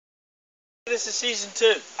This is season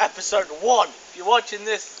 2, episode 1. If you're watching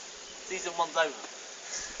this, season 1's over.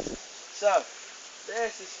 So,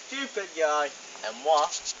 there's a stupid guy and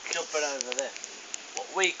what jumping over there.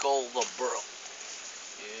 What we call the brook.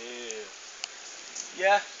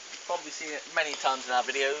 Yeah, probably seen it many times in our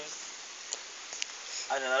videos.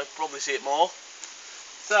 I don't know, probably see it more.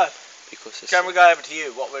 So, can we go over to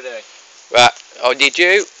you, what we're doing? Right, I need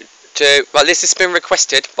you to, well, this has been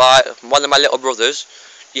requested by one of my little brothers.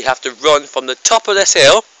 You have to run from the top of this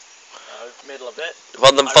hill, middle of it,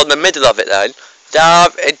 from the middle of it then, down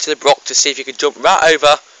into the brook to see if you can jump right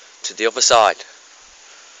over to the other side.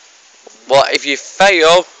 Well, if you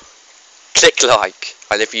fail, click like,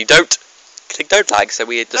 and if you don't, click don't like, so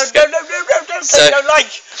we just don't click don't like,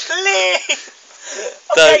 please!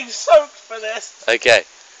 I'm getting soaked for this. Okay.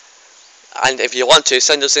 And if you want to,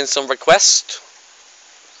 send us in some requests.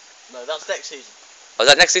 No, that's next season. Oh, is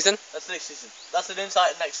that next season? That's next season. That's an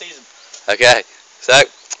insight of next season. Okay. So,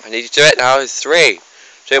 I need you to do it now. 3,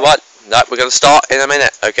 2, 1. No, we're going to start in a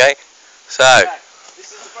minute, okay? So, okay.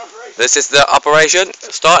 This is the preparation. This is the operation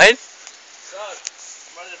starting. So, I'm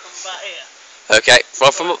running from about here. Okay,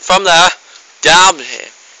 from there, down here,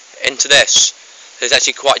 into this. It's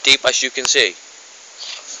actually quite deep, as you can see.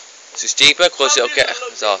 This is deeper because it'll get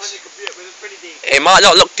exhaust. It might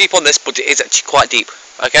not look deep on this, but it is actually quite deep.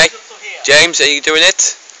 Okay? James, are you doing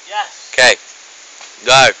it? Yes. Okay.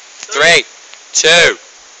 Go. 3, 2,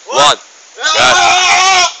 1.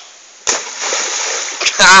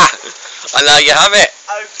 And now you have it.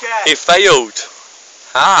 Okay. He failed.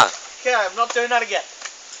 Okay, I'm not doing that again.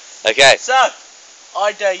 Okay. So,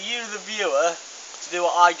 I dare you, the viewer, to do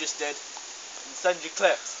what I just did and send your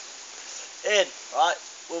clips in, right?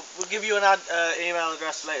 We'll give you an email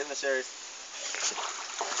address later in the series.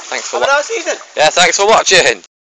 Thanks for watching. Have a nice season. Yeah, thanks for watching.